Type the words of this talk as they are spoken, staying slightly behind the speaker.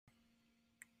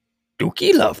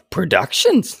Dookie Love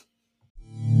Productions.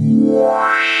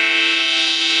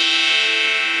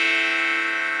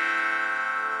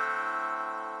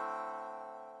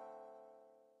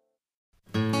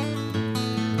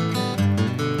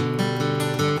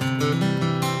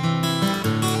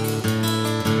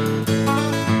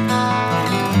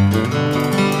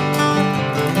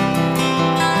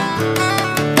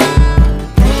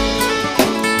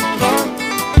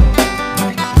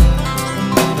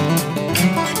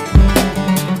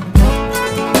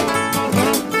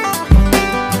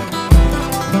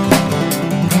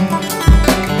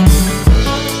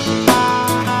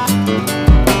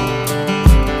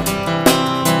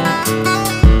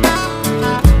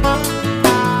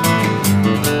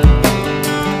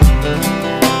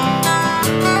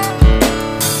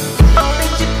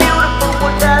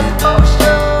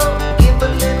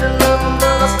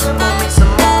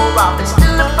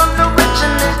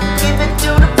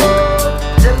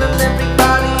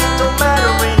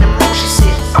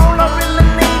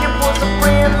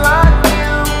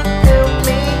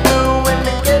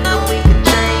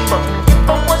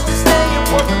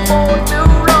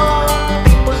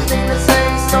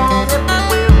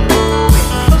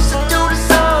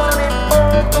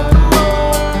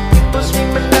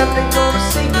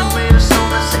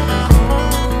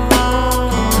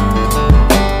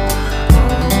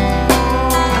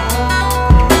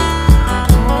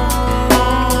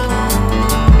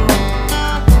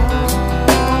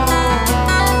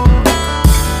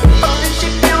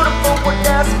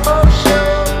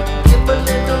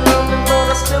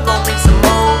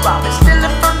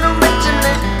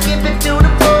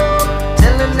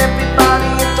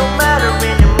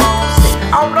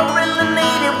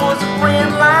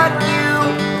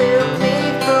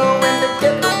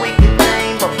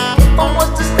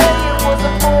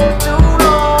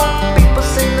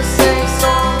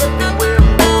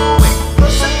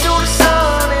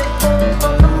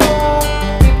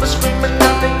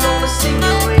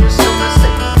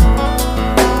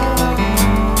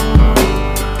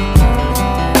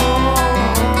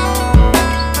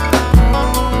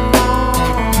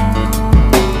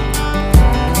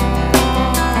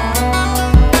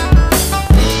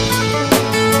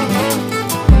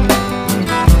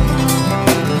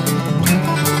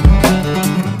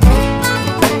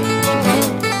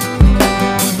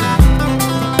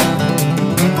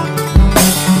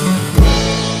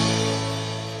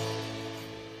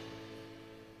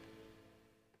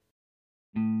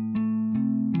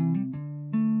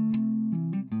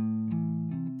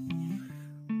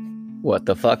 What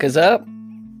the fuck is up?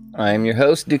 I am your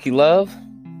host, Dookie Love.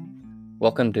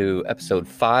 Welcome to episode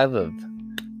 5 of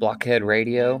Blockhead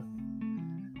Radio.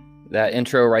 That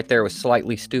intro right there was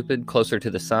slightly stupid, Closer to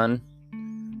the Sun.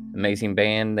 Amazing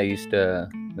band. They used to,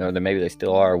 or maybe they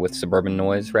still are, with Suburban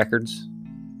Noise Records.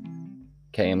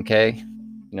 KMK. You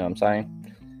know what I'm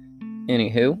saying?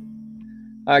 Anywho,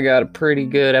 I got a pretty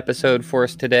good episode for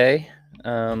us today.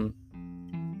 I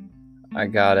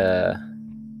got a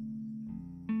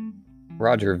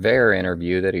Roger Ver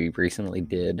interview that he recently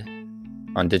did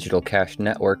on Digital Cash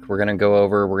Network. We're going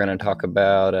to talk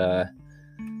about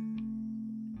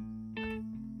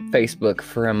Facebook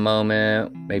for a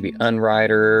moment, maybe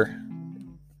Unwriter.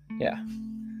 Yeah.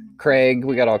 Craig,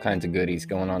 we got all kinds of goodies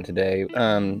going on today.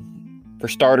 For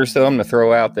starters, though, I'm going to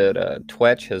throw out that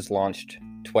Twitch has launched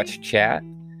Twitch Chat,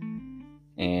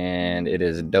 and it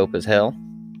is dope as hell.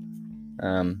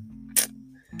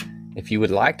 If you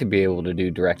would like to be able to do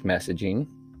direct messaging,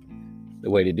 the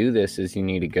way to do this is you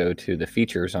need to go to the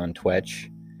features on Twitch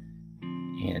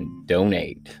and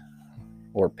donate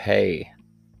or pay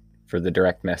for the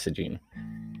direct messaging.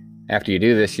 After you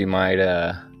do this, you might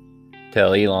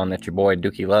tell Elon that your boy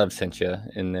Dookie Love sent you,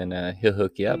 and then he'll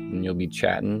hook you up and you'll be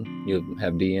chatting. You'll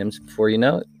have DMs before you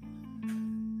know it.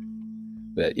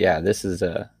 But yeah, this is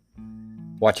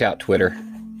watch out, Twitter.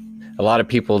 A lot of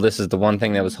people, this is the one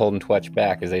thing that was holding Twitch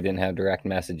back, is they didn't have direct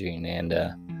messaging, and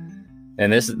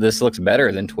this looks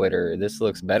better than Twitter. This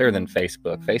looks better than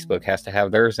Facebook. Facebook has to have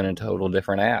theirs in a total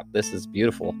different app. This is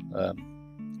beautiful.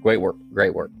 Great work.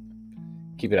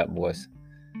 Keep it up, boys.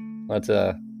 Let's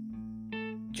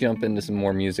jump into some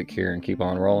more music here and keep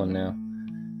on rolling now.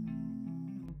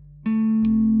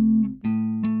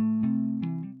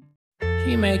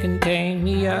 She may contain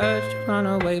the urge to run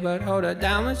away, but hold her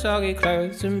down with soggy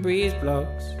clothes and breeze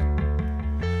blocks.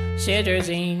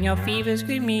 Cetirizine, your fevers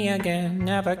greet me again.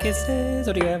 Never kisses,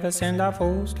 or do you ever send a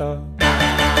full stop?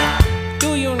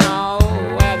 Do you know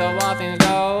where the waffles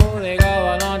go? They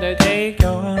go along to take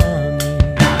your honey.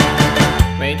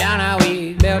 Way down how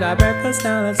we build our breakfast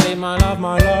down and say my love,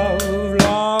 love,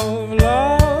 love. La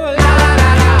la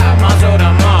la la, muscle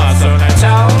to muscle.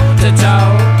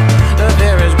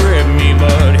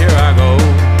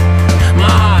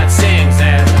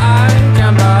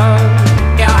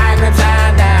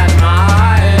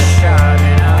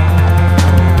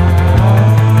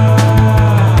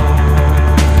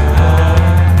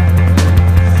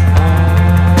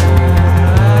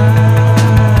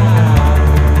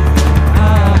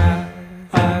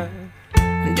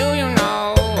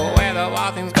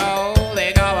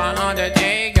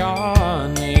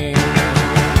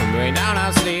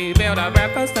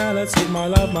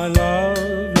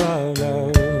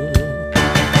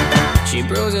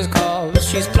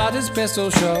 She's blooded pistol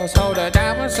shots, hold her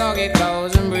down when soggy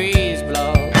clothes and breeze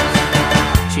blows.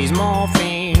 She's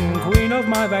morphine, queen of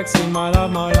my vaccine, my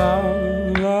love, my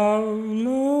love, love,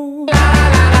 love. La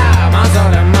la la,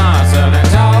 muscle and muscle and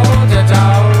toe to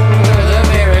toe. The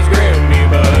fear has gripped me,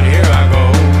 but here I go.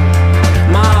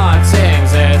 My heart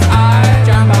sings as I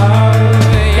jump out.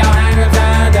 Your anger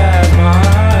turned as my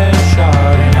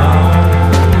shouting out.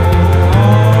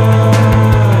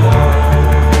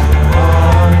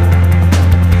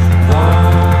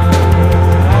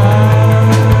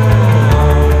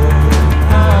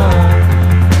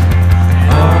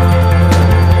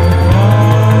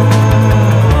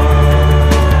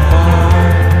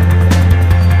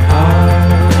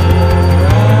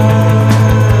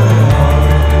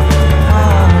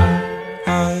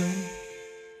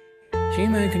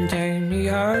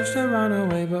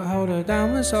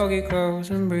 Soggy clothes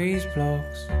and breeze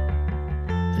blocks.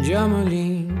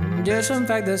 Germaline,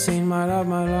 disinfect the scene, my love,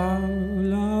 love,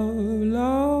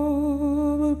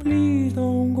 love. But please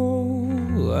don't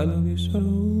go. I love you so,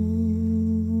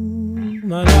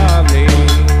 my lovely.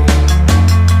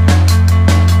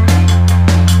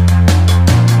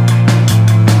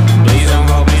 Please don't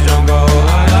go, please don't go.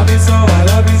 I love you so, I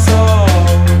love you so.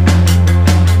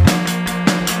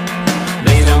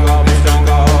 Please don't go, please don't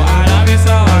go. I love you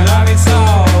so, I love you so.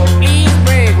 Please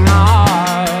break my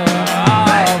heart.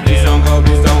 Please don't go,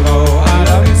 please don't go. I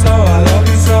love you so, I love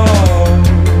you so.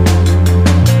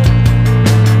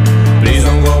 Please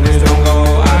don't go, please don't go.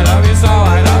 I love you so,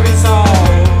 I love you so.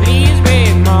 Please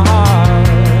break my heart.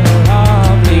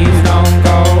 Please don't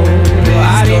go.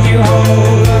 I need you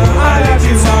hold. I love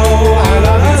you so, I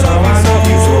love you so, I love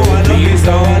you so. Please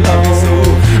don't go.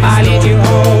 I need you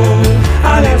hold.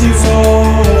 I love you so,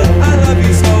 I love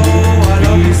you so, I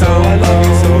love you so, I love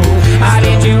you so. I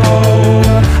need you hold.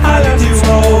 I love you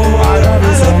so, I love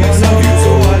you so, I love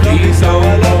you so, I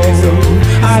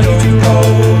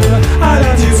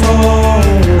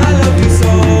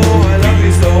love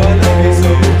you so, I love you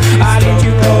so. I need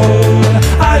you hold.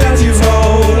 I love you so,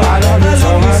 I love you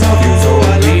so,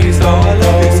 I love you so, I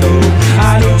love you so.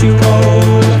 I need you hold. I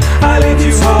love you so, I love you so, I love you so,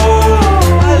 I love you so,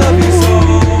 I love you so. I need you hold. I love you so, I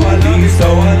love you so, I love you so,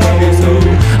 I love you so.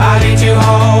 I need you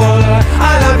hold.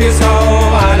 I love you so,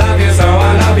 I love you so,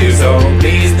 I love you so.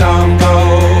 Please don't go.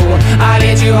 I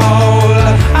need you hold.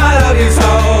 I love you so,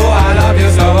 I love you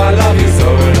so, I love you so.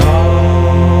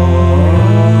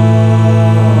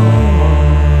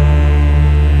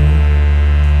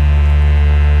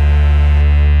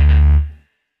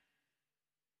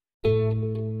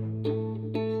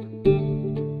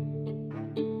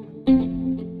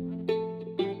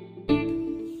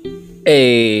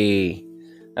 Hey,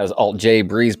 that was Alt J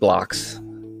Breeze Blocks.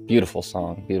 Beautiful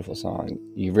song, beautiful song.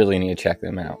 You really need to check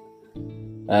them out.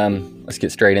 Let's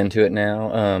get straight into it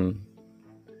now.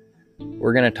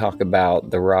 We're going to talk about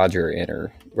the Roger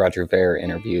Ver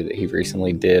interview that he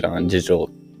recently did on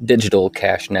Digital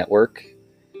Cash Network.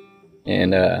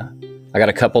 And I got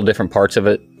a couple different parts of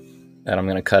it that I'm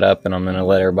going to cut up and I'm going to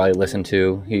let everybody listen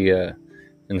to. He in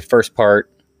the first part,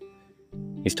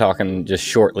 he's talking just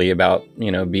shortly about,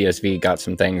 BSV got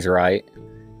some things right.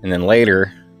 And then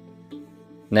later,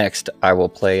 next, I will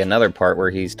play another part where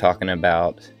he's talking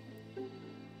about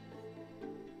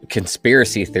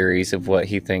conspiracy theories of what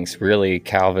he thinks really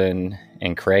Calvin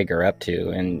and Craig are up to.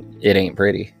 And it ain't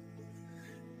pretty.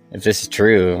 If this is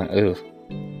true, ooh.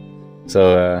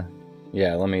 So,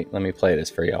 yeah, let me play this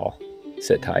for y'all.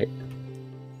 Sit tight.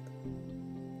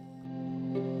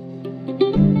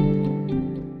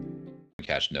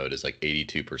 Cash node is like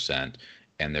 82%,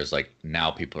 and there's like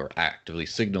now people are actively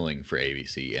signaling for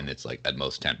ABC, and it's like at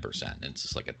most 10%. And it's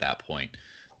just like at that point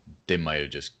they might have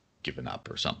just given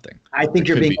up or something. I think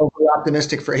you're being overly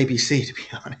optimistic for ABC, to be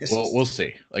honest. Well, we'll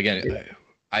see. Again, yeah.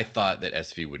 I thought that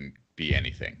SV wouldn't be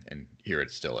anything, and here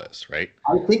it still is, right?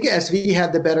 I think SV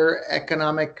had the better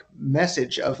economic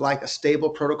message of like a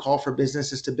stable protocol for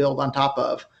businesses to build on top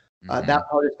of. That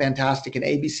part is fantastic, and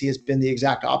ABC has been the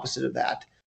exact opposite of that.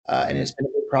 And it's been a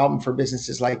big problem for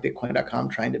businesses like Bitcoin.com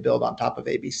trying to build on top of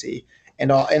ABC. And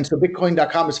so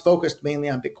Bitcoin.com is focused mainly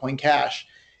on Bitcoin Cash.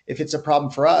 If it's a problem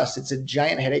for us, it's a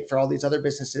giant headache for all these other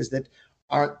businesses that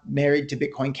aren't married to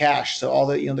Bitcoin Cash. So all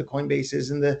the, the Coinbases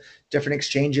and the different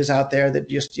exchanges out there that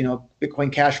just,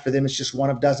 Bitcoin Cash for them is just one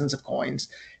of dozens of coins.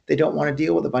 They don't want to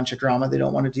deal with a bunch of drama. They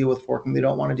don't want to deal with forking. They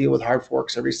don't want to deal with hard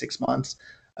forks every 6 months.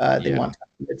 They want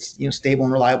something that's, stable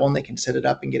and reliable, and they can set it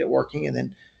up and get it working.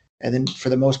 And then for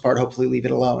the most part, hopefully leave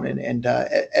it alone. And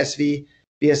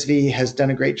BSV has done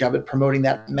a great job at promoting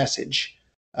that message.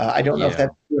 I don't know if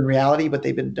that's true in reality, but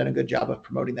they've done a good job of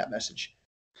promoting that message.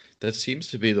 That seems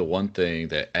to be the one thing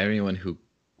that anyone who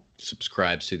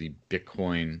subscribes to the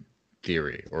Bitcoin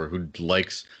theory, or who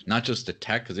likes not just the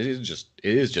tech, because it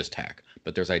is just tech,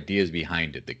 but there's ideas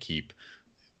behind it that keep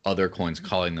other coins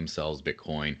calling themselves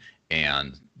Bitcoin,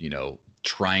 and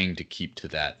trying to keep to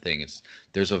that thing.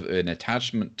 There's an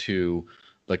attachment to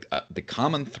like the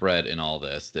common thread in all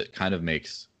this that kind of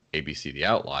makes ABC the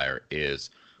outlier is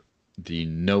the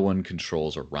no one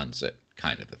controls or runs it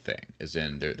kind of a thing. As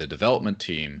in the development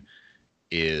team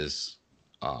is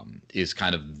kind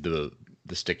of the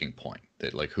sticking point,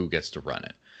 that like who gets to run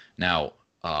it. Now,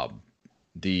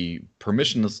 the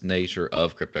permissionless nature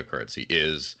of cryptocurrency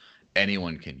is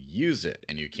anyone can use it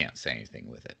and you can't say anything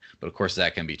with it. But of course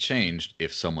that can be changed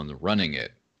if someone running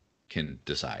it can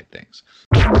decide things.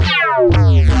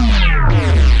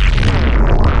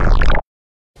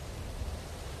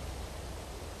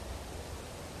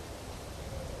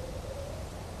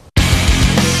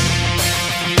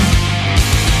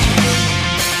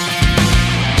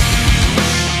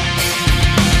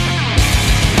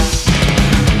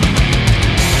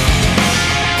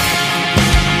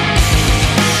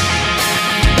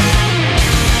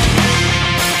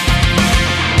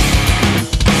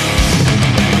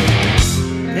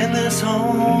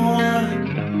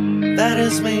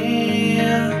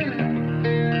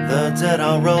 Dead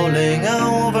are rolling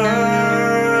over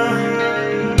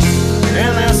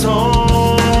in this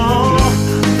hole,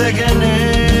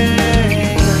 thickening,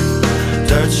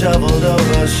 dirt shoveled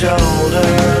over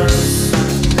shoulders.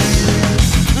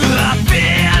 I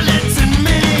feel it in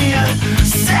me,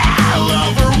 so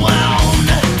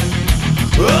overwhelmed.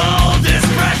 All this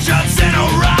pressure's in a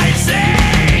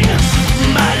rising.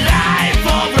 My life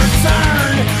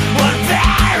overturned, what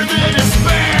there the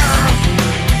despair.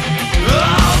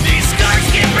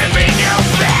 Ripping your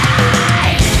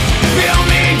back. Feel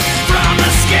me from the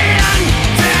skin,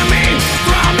 tear me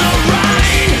from the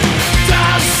rind.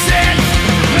 Does it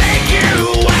make you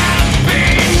happy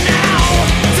now?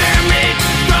 Tear me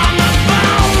from the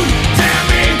bone, tear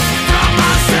me from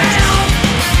myself.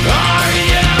 Are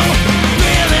you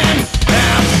feeling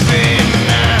happy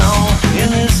now? In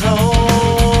this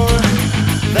hole,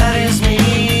 that is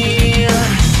me,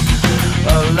 a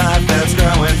life that's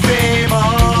growing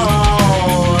feeble.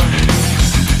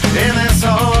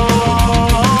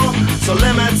 So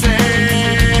limiting,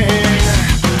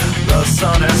 the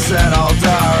sun has set, all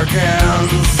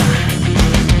darkens.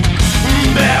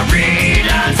 Buried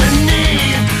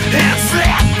underneath and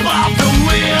slip off the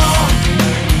wheel.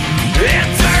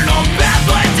 Eternal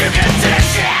pathway to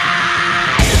condition.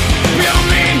 Peel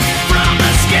me from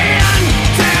the skin,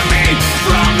 tear me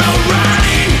from the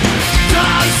rind.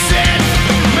 Does it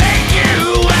make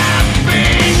you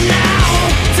happy now?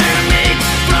 Tear me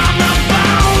from the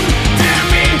bone, tear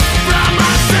me from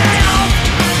myself.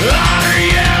 Are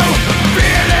you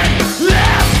feeling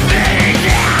happy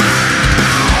now?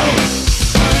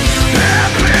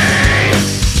 Happy,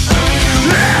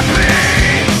 happy.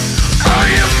 Are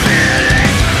you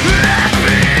feeling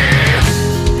happy?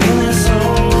 In this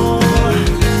hole,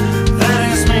 that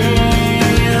is me,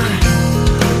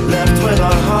 left with a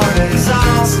heart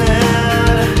exhausted.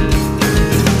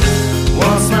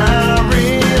 What's my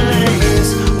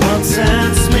release? What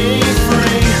sets me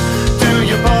free? Do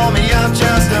you pull me up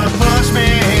just to push me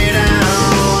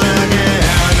down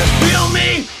again? Feel me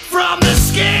from the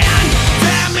skin,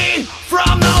 tear me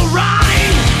from the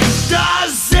rind.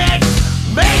 Does it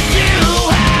make you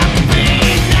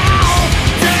happy now?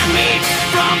 Tear me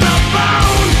from the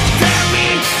bone, tear me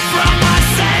from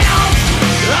myself.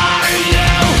 Are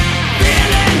you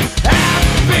feeling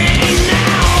happy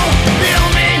now? Feel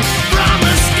me from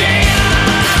the skin,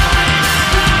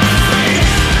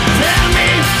 tear me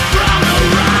from the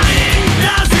rind.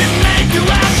 Does it make you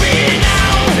happy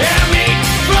now? Tear me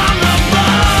from the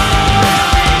bone,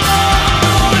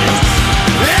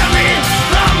 tear me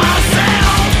from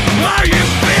myself. Are you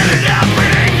feeling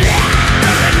happy now?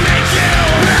 Does it make you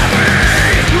happy?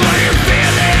 Are you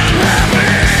feeling happy?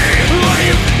 Are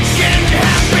you getting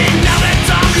happy now that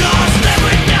I'm lost, left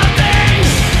with nothing?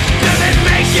 Does it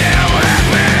make you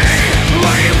happy?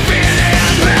 Are you feeling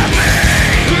happy?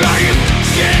 Are you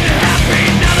getting happy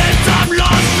now that I'm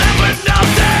lost, left with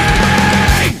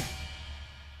nothing?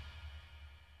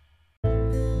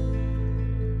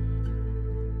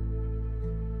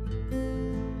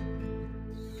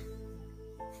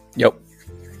 Yep.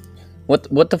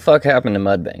 What the fuck happened to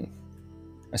Mudbang?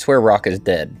 I swear rock is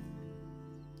dead.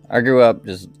 I grew up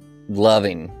just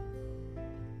loving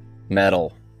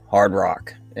metal, hard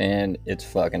rock, and it's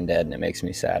fucking dead, and it makes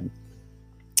me sad.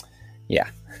 Yeah.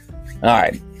 All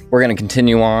right. We're going to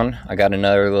continue on. I got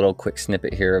another little quick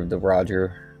snippet here of the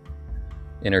Roger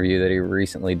interview that he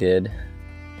recently did.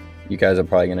 You guys are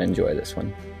probably going to enjoy this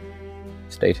one.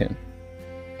 Stay tuned.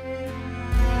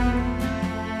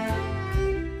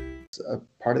 A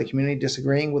part of the community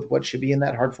disagreeing with what should be in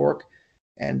that hard fork,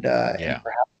 and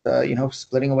perhaps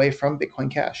splitting away from Bitcoin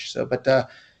Cash. So, but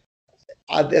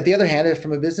at the other hand,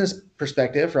 from a business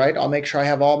perspective, right, I'll make sure I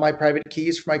have all my private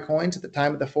keys for my coins at the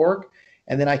time of the fork,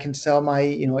 and then I can sell my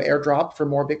airdrop for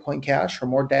more Bitcoin Cash or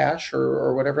more Dash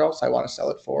or whatever else I want to sell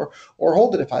it for, or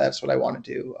hold it if that's what I want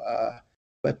to do.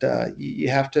 But you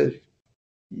have to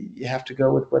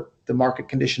go with what the market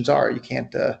conditions are. You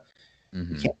can't.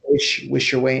 You can't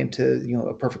wish your way into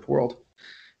a perfect world.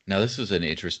 Now, this is an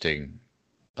interesting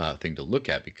thing to look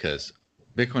at, because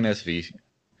Bitcoin SV,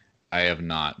 I have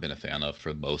not been a fan of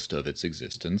for most of its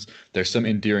existence. There's some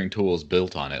endearing tools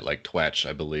built on it, like Twetch.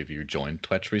 I believe you joined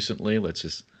Twetch recently.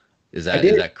 Is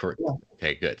that correct? Yeah.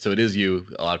 Okay, good. So it is you.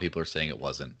 A lot of people are saying it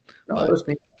wasn't. No, it was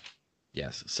me.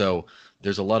 Yes. So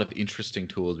there's a lot of interesting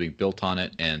tools being built on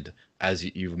it, and as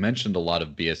you've mentioned, a lot of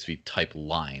BSV type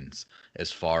lines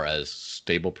as far as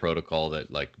stable protocol that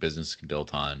like business can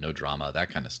build on, no drama, that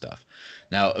kind of stuff.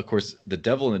 Now, of course, the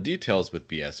devil in the details with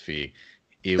BSV,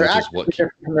 which is what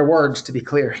from their words, to be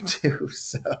clear, too.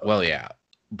 So. Well, yeah,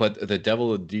 but the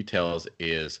devil in the details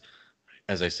is,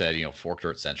 as I said, forked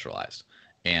or centralized,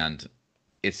 and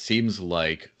it seems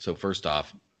like, so first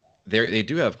off, they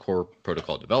do have core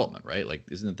protocol development, right? Like,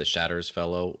 isn't it the Shatters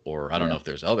fellow, or I don't know if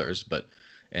there's others,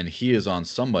 and he is on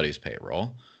somebody's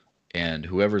payroll, and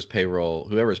whoever's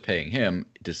paying him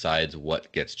decides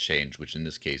what gets changed, which in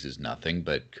this case is nothing,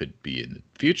 but could be in the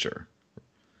future.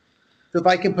 So if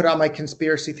I can put on my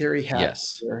conspiracy theory hat,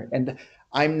 yes, here, and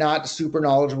I'm not super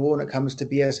knowledgeable when it comes to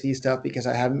BSV stuff because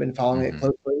I haven't been following it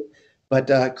closely,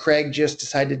 but Craig just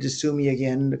decided to sue me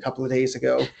again a couple of days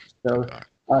ago. So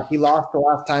he lost the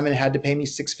last time and had to pay me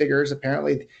 6 figures.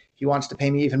 Apparently, he wants to pay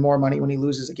me even more money when he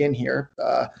loses again here,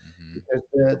 because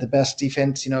the best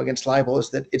defense, against libel is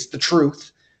that it's the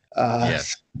truth.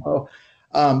 Yes. So,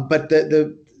 but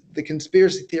the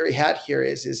conspiracy theory hat here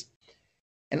is,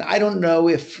 and I don't know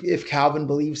if Calvin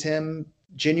believes him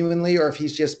genuinely or if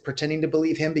he's just pretending to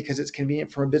believe him because it's convenient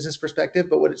from a business perspective.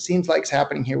 But what it seems like is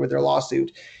happening here with their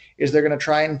lawsuit is they're going to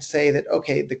try and say that,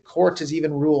 okay, the court has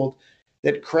even ruled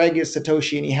that Craig is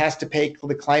Satoshi and he has to pay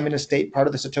the Climate Estate part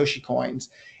of the Satoshi coins.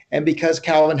 And because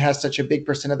Calvin has such a big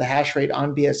percent of the hash rate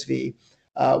on BSV,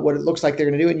 what it looks like they're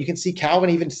going to do, and you can see Calvin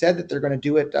even said that they're going to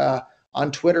do it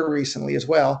on Twitter recently as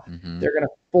well. They're going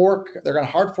to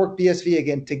hard fork BSV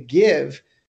again to give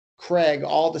Craig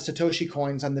all the Satoshi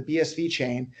coins on the BSV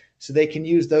chain so they can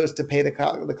use those to pay the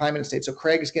Climate Estate. So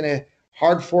Craig is going to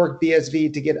hard fork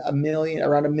BSV to get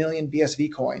around 1 million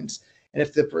BSV coins. And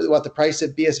if the price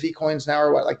of BSV coins now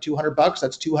are like $200,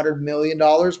 that's $200 million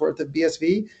worth of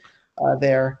BSV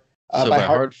there. So by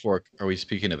hard fork, are we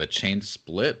speaking of a chain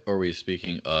split, or are we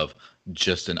speaking of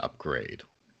just an upgrade?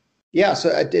 Yeah, so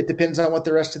it depends on what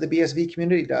the rest of the BSV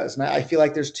community does. And I feel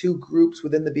like there's 2 groups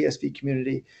within the BSV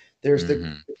community. There's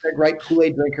the Craig Wright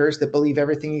Kool-Aid drinkers that believe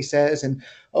everything he says, and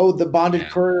the bonded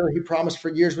courier he promised for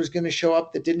years was going to show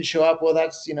up that didn't show up. Well,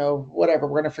 that's whatever.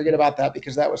 We're going to forget about that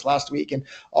because that was last week, and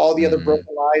all the other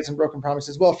broken lies and broken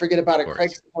promises. Well, forget about it.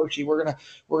 Craig's Satoshi.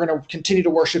 We're gonna continue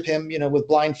to worship him, with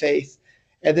blind faith.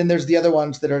 And then there's the other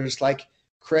ones that are just like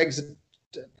Craig's.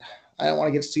 I don't want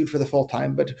to get sued for the full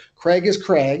time, but Craig is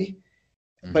Craig.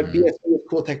 But BSV is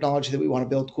cool technology that we want to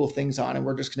build cool things on, and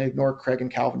we're just going to ignore Craig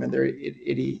and Calvin and their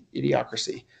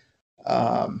idiocracy.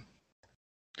 So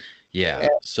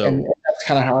and that's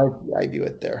kind of how I view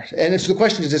it there. And so the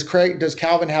question is, does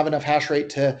Calvin have enough hash rate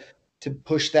to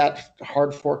push that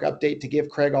hard fork update to give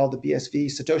Craig all the BSV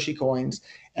Satoshi coins,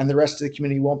 and the rest of the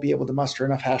community won't be able to muster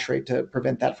enough hash rate to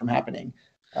prevent that from happening?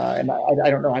 And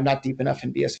I don't know. I'm not deep enough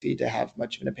in BSV to have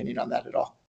much of an opinion on that at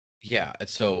all. Yeah,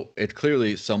 so it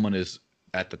clearly someone is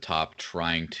at the top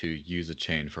trying to use a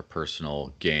chain for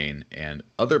personal gain, and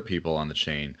other people on the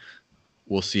chain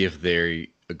will see if they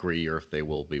agree or if they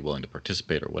will be willing to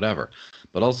participate or whatever.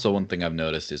 But also one thing I've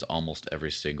noticed is almost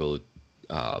every single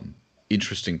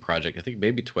interesting project, I think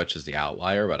maybe Twitch is the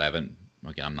outlier, but I'm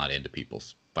not into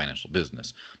people's financial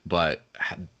business, but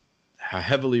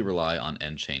heavily rely on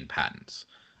end-chain patents.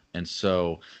 And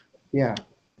so a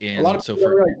lot of people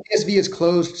are like, BSV is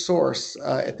closed source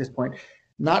at this point.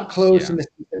 Not closed in the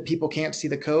sense that people can't see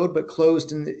the code, but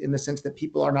closed in the sense that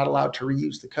people are not allowed to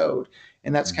reuse the code.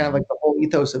 And that's kind of like the whole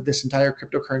ethos of this entire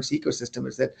cryptocurrency ecosystem,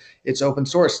 is that it's open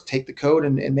source. Take the code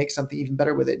and make something even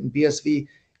better with it. And BSV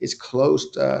is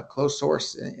closed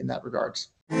source in that regards.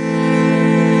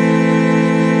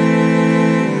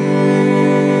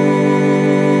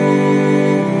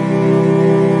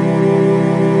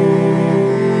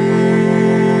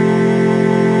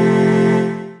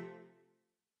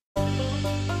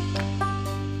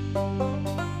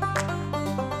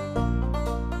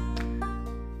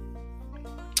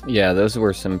 Yeah, those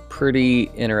were some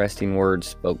pretty interesting words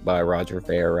spoke by Roger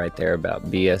Ver right there about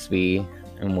BSV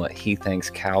and what he thinks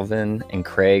Calvin and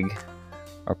Craig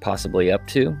are possibly up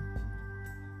to.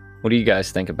 What do you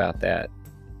guys think about that?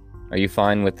 Are you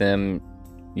fine with them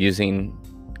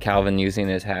Calvin using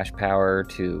his hash power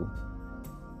to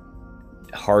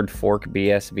hard fork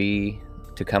BSV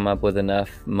to come up with enough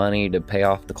money to pay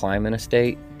off the Kleiman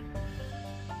estate?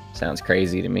 Sounds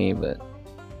crazy to me, but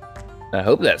I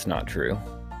hope that's not true.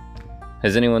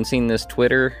 Has anyone seen this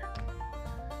tweet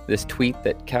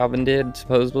that Calvin did,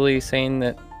 supposedly saying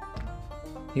that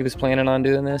he was planning on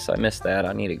doing this? I missed that.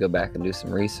 I need to go back and do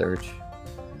some research.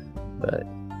 But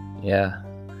yeah,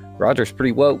 Roger's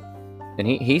pretty woke, and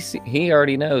he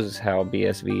already knows how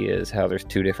BSV is. How there's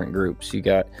two different groups. You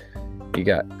got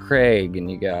Craig, and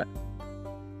you got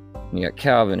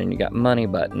Calvin, and you got Money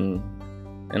Button,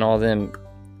 and all them.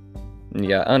 And you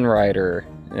got Unwriter,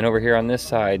 and over here on this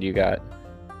side you got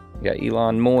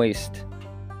Elon Moist,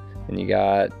 and you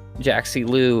got Jaxie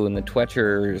Lou and the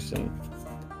Twetchers, and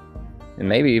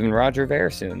maybe even Roger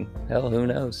Ver soon. Hell, who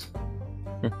knows?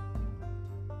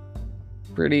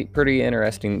 Pretty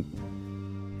interesting.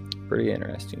 Pretty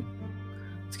interesting.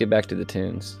 Let's get back to the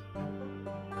tunes.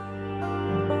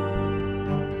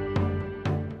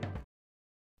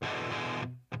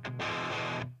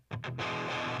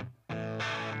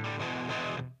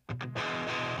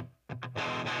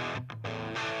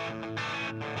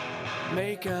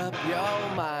 Make up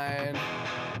your mind.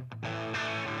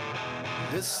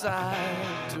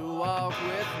 Decide to walk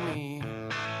with me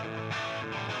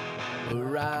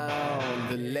around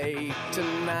the lake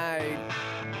tonight.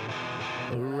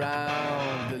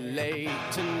 Around the lake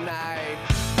tonight.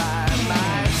 By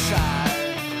my side.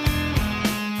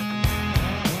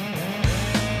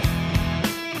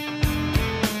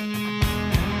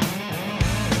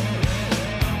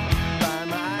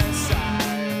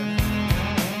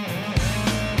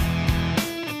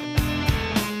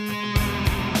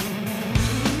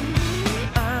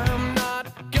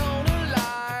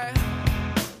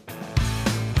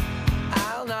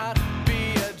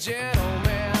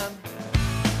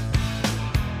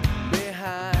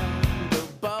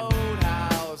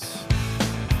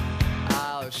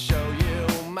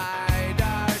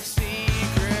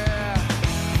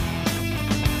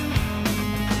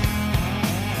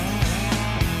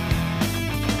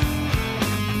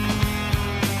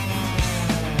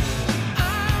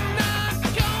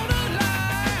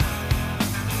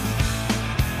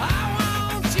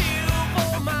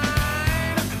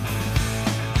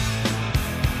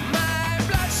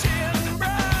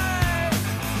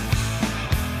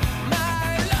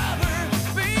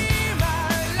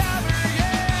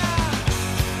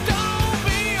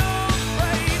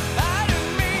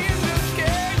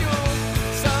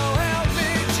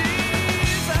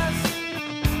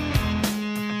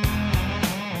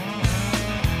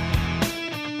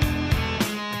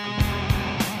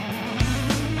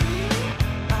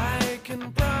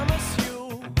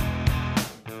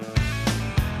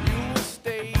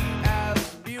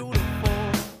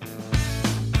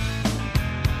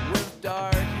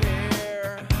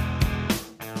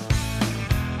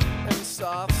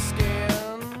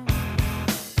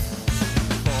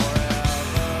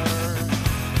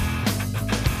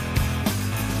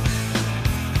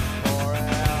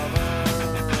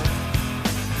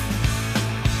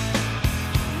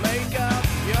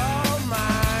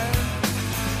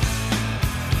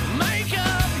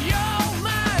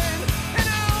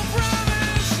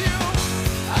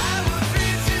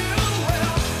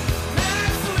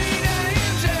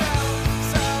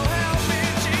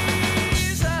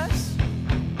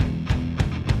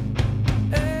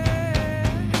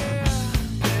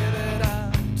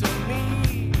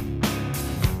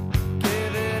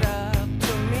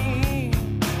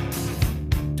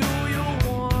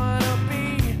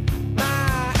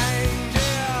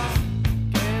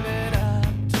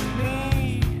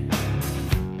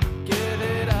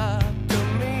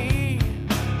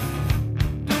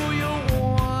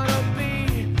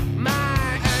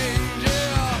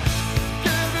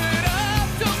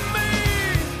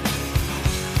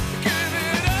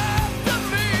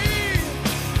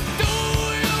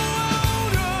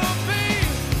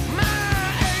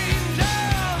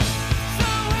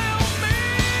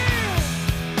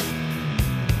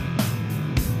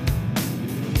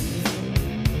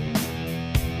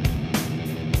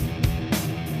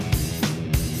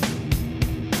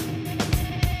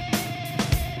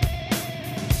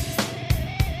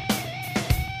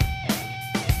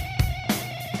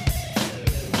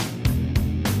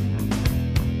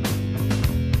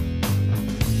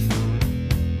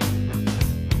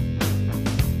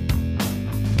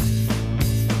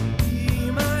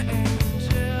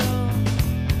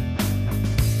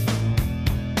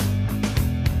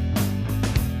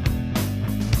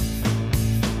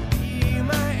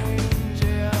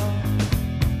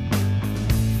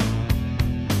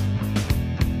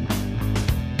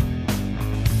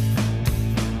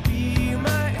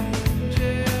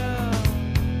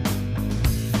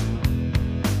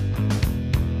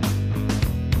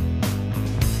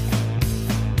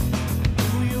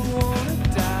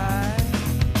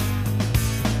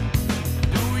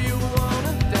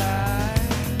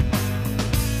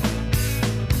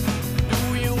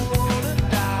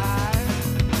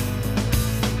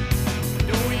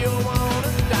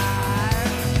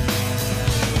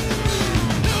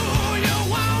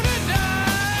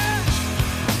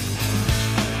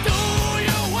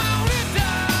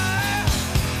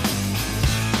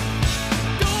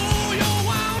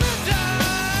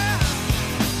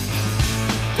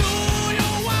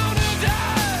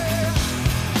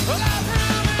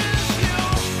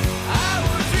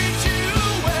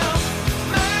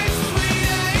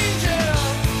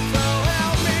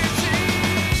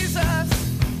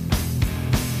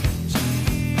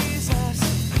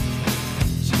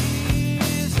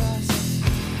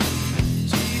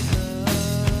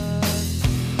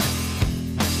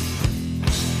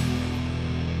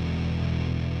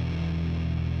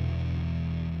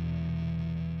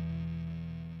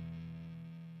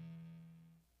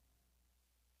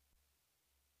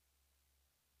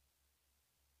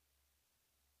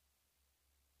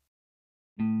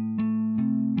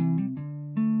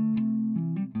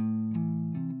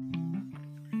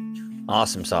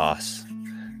 Awesome sauce.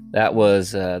 That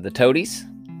was the Toadies,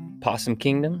 Possum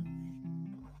Kingdom.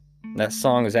 That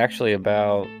song is actually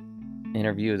about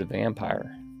Interview with the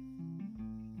Vampire.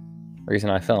 The reason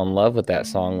I fell in love with that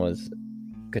song was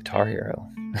Guitar Hero.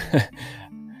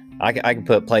 I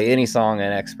could play any song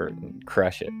an expert and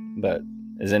crush it, but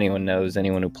as anyone knows,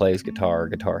 anyone who plays Guitar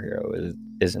Hero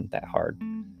isn't that hard.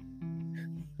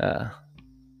 Let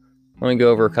me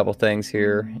go over a couple things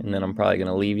here, and then I'm probably going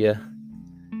to leave you.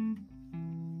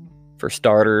 For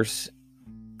starters,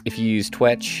 if you use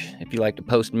Twitch, if you like to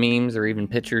post memes or even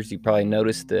pictures, you probably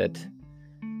noticed that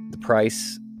the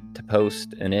price to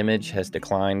post an image has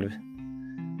declined.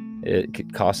 It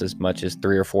could cost as much as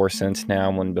 3 or 4 cents now,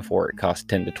 when before it cost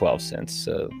 10 to 12 cents.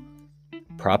 So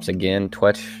props again.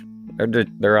 Twitch,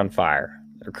 they're on fire.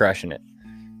 They're crushing it.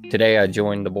 Today I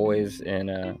joined the boys in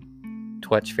a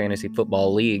Twitch Fantasy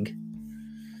Football League.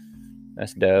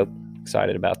 That's dope.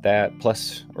 Excited about that.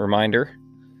 Plus, reminder,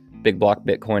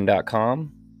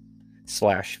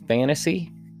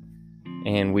 bigblockbitcoin.com/fantasy.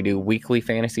 And we do weekly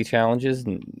fantasy challenges,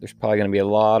 and there's probably going to be a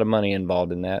lot of money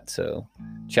involved in that. So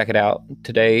check it out.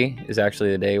 Today is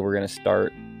actually the day we're going to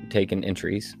start taking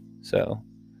entries. So,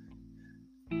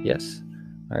 yes.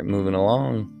 All right, moving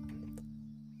along.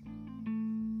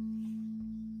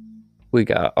 We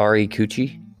got Ari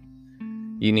Cucci.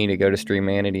 You need to go to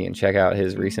Streamanity and check out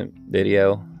his recent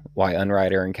video, Why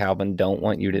Unwriter and Calvin Don't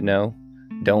Want You to Know.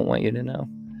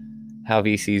 How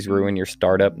VCs ruin your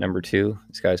startup, #2.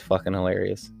 This guy's fucking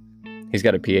hilarious. He's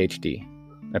got a PhD,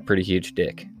 a pretty huge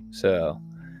dick. So,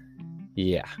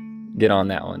 yeah, get on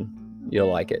that one.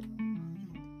 You'll like it.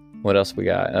 What else we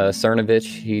got? Cernovich,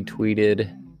 he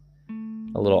tweeted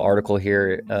a little article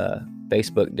here.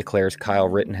 Facebook declares Kyle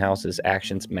Rittenhouse's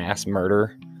actions mass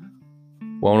murder.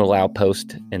 Won't allow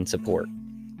post in support.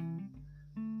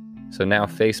 So now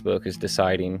Facebook is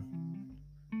deciding,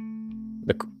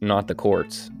 not the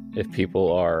courts, if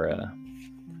people are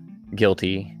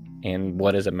guilty and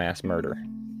what is a mass murder.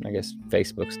 I guess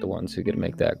Facebook's the ones who get to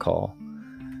make that call.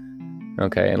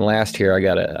 Okay, and last here I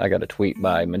got a tweet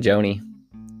by Majoni.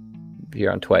 If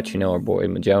you're on Twitch, you know our boy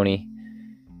Majoni.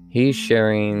 He's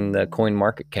sharing the coin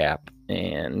market cap,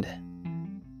 and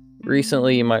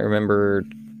recently you might remember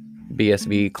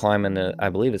BSV climbing to, I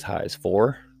believe, as high as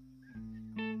 4.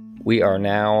 We are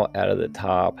now out of the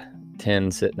top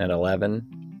 10, sitting at 11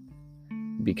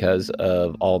 because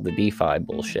of all the DeFi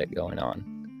bullshit going on.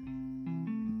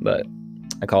 But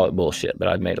I call it bullshit, but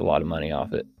I've made a lot of money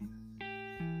off it.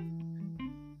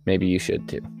 Maybe you should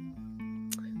too.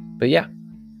 But yeah,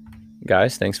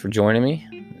 guys, thanks for joining me.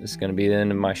 This is going to be the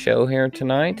end of my show here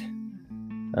tonight.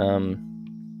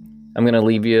 I'm going to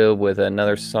leave you with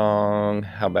another song.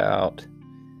 How about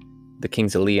The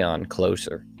Kings of Leon,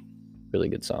 Closer? Really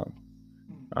good song.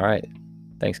 All right.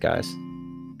 Thanks, guys.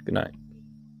 Good night.